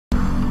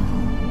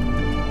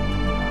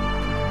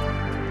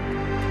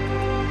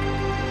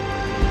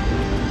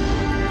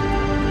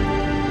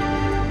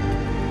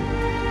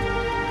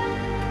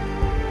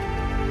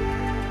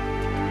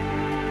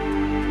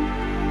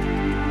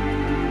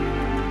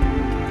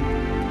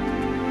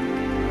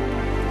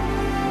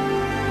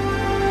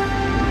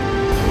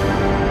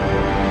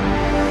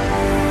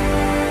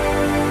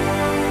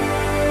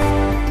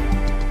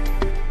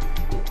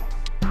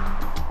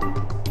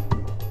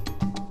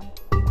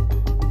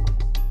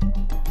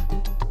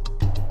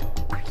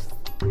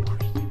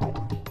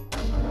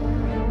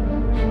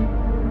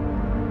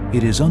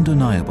It is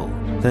undeniable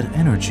that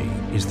energy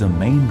is the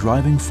main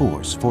driving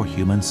force for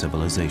human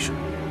civilization.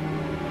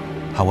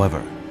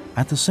 However,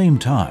 at the same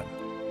time,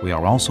 we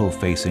are also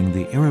facing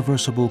the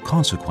irreversible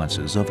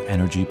consequences of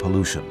energy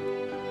pollution.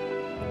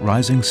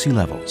 Rising sea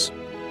levels,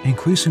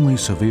 increasingly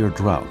severe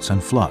droughts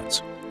and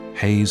floods,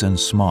 haze and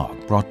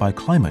smog brought by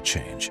climate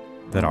change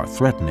that are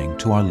threatening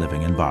to our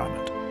living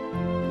environment.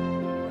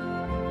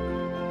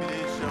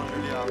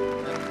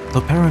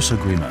 The Paris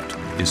Agreement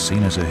is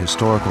seen as a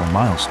historical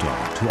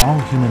milestone to all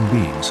human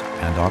beings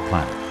and our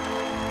planet.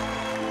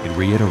 It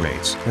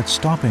reiterates that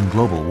stopping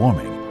global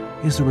warming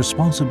is the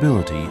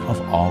responsibility of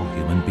all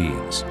human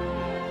beings.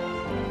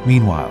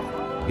 Meanwhile,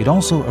 it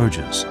also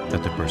urges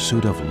that the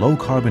pursuit of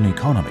low-carbon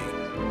economy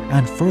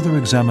and further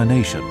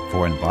examination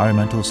for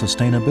environmental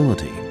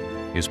sustainability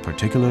is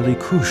particularly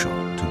crucial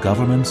to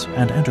governments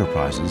and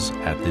enterprises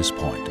at this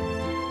point.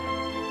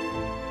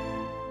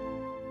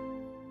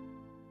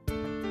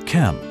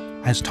 CHEM,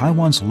 as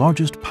Taiwan's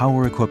largest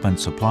power equipment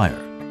supplier,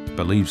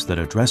 believes that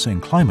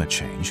addressing climate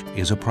change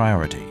is a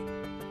priority.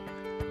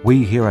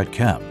 We here at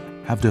CHEM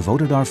have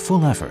devoted our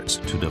full efforts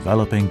to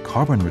developing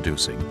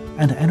carbon-reducing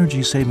and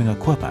energy-saving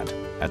equipment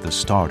at the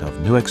start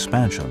of new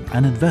expansion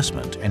and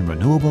investment in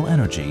renewable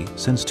energy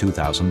since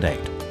 2008.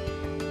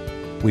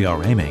 We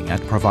are aiming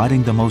at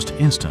providing the most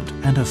instant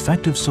and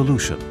effective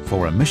solution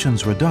for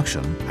emissions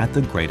reduction at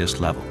the greatest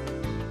level.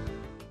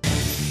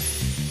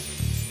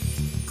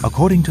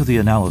 According to the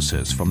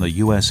analysis from the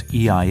US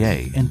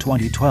EIA in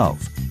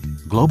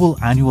 2012, global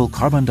annual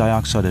carbon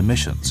dioxide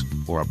emissions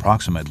were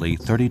approximately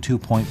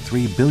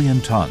 32.3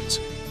 billion tons,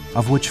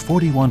 of which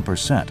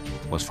 41%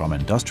 was from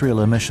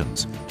industrial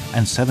emissions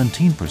and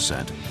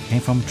 17%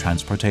 came from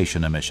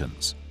transportation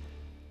emissions.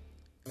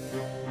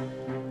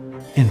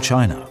 In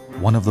China,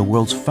 one of the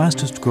world's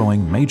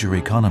fastest-growing major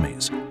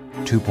economies,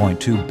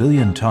 2.2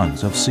 billion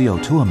tons of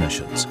CO2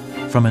 emissions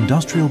from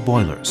industrial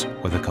boilers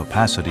with a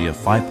capacity of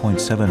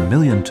 5.7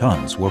 million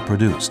tons were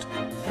produced,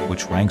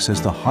 which ranks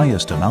as the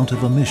highest amount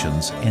of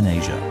emissions in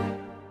Asia.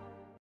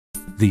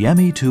 The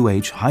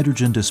ME2H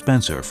hydrogen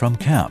dispenser from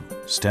CHEM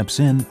steps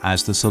in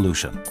as the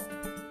solution.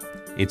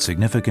 It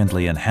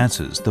significantly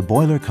enhances the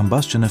boiler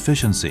combustion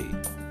efficiency,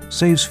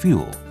 saves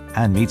fuel,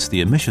 and meets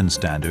the emission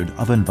standard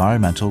of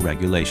environmental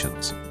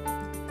regulations.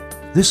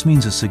 This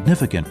means a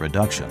significant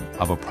reduction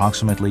of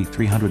approximately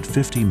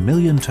 350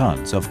 million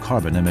tons of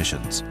carbon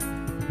emissions.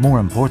 More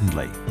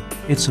importantly,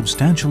 it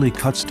substantially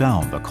cuts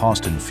down the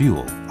cost in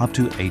fuel up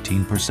to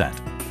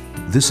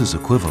 18%. This is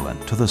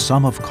equivalent to the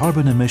sum of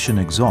carbon emission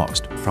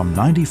exhaust from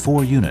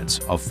 94 units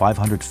of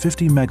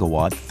 550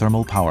 megawatt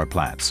thermal power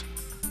plants.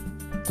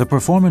 The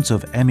performance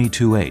of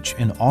ME2H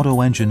in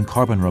auto engine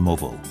carbon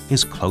removal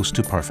is close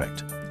to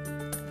perfect.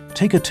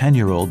 Take a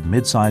 10-year-old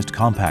mid-sized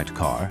compact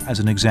car as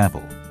an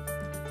example.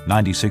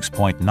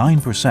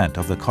 96.9%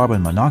 of the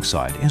carbon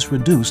monoxide is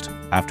reduced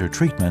after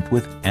treatment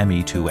with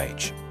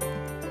ME2H.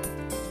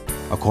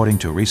 According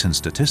to recent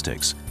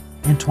statistics,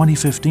 in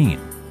 2015,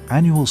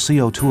 annual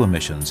CO2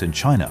 emissions in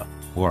China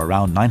were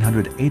around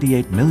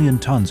 988 million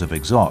tons of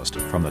exhaust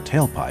from the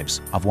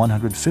tailpipes of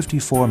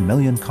 154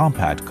 million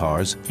compact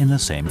cars in the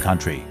same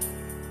country.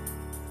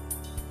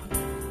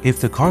 If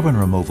the carbon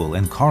removal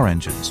in car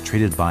engines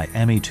treated by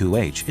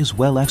ME2H is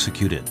well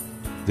executed,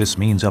 this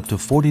means up to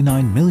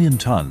 49 million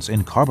tons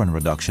in carbon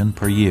reduction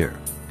per year,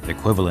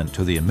 equivalent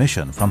to the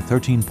emission from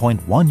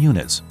 13.1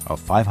 units of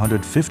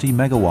 550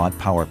 megawatt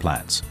power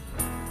plants.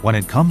 When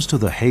it comes to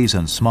the haze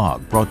and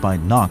smog brought by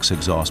NOx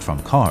exhaust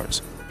from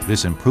cars,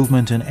 this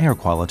improvement in air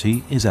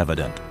quality is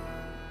evident.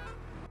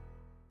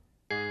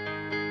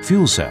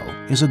 Fuel cell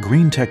is a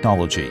green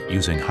technology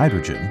using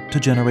hydrogen to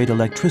generate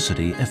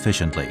electricity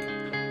efficiently.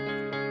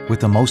 With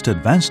the most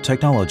advanced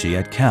technology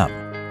at CHEM,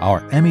 our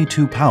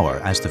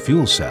ME2POWER as the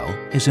fuel cell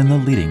is in the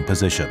leading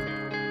position.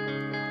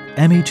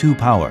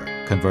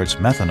 ME2POWER converts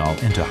methanol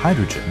into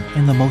hydrogen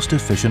in the most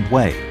efficient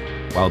way,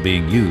 while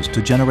being used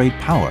to generate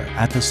power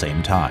at the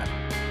same time.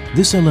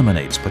 This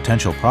eliminates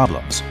potential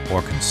problems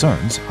or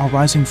concerns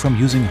arising from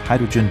using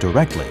hydrogen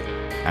directly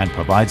and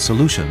provides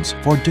solutions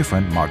for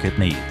different market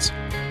needs.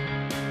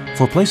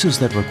 For places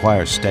that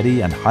require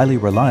steady and highly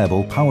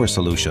reliable power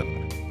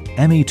solution,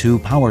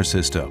 ME2POWER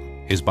system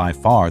is by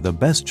far the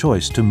best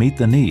choice to meet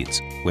the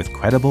needs with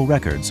credible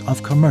records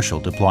of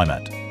commercial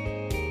deployment.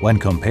 When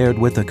compared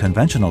with the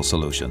conventional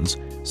solutions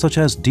such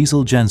as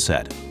diesel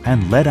genset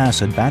and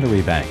lead-acid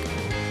battery bank,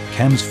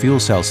 CHEM's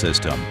fuel cell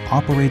system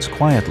operates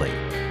quietly,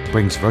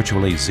 brings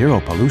virtually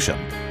zero pollution,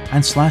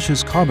 and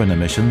slashes carbon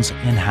emissions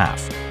in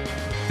half.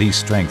 These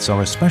strengths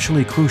are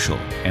especially crucial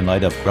in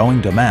light of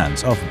growing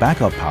demands of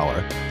backup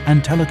power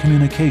and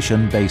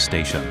telecommunication base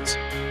stations.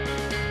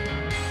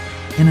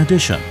 In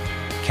addition,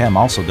 CHEM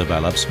also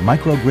develops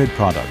microgrid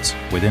products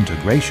with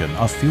integration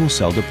of fuel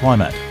cell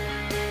deployment.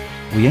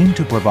 We aim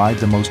to provide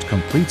the most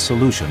complete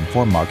solution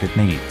for market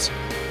needs.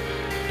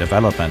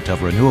 Development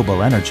of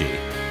renewable energy,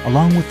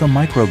 along with the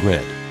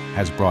microgrid,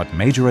 has brought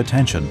major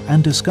attention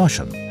and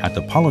discussion at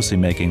the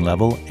policymaking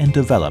level in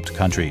developed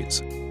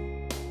countries.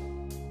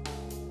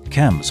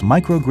 CHEM's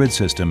microgrid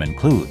system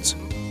includes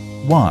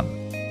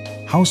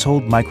 1.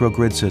 household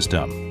microgrid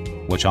system,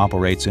 which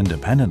operates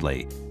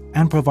independently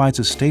and provides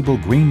a stable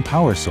green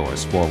power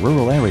source for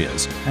rural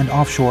areas and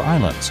offshore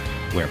islands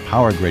where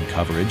power grid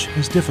coverage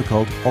is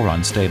difficult or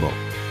unstable.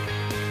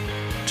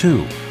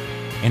 2.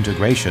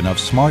 Integration of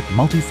smart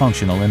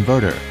multifunctional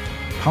inverter,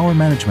 power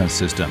management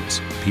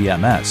systems,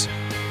 PMS,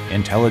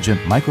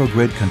 intelligent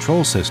microgrid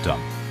control system,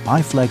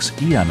 iFlex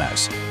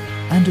EMS,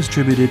 and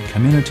distributed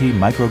community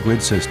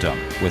microgrid system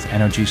with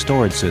energy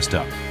storage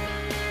system.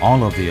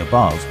 All of the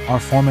above are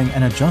forming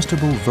an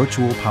adjustable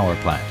virtual power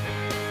plant.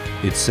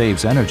 It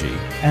saves energy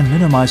and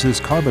minimizes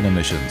carbon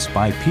emissions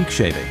by peak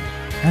shaving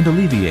and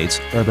alleviates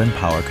urban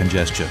power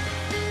congestion.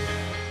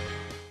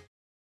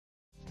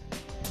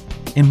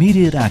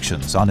 Immediate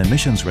actions on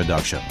emissions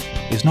reduction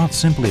is not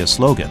simply a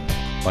slogan,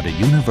 but a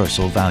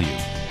universal value.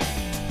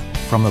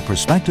 From the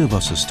perspective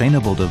of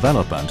sustainable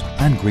development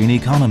and green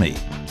economy,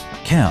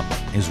 CHEM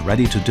is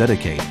ready to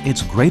dedicate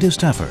its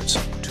greatest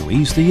efforts to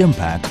ease the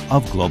impact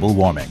of global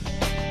warming.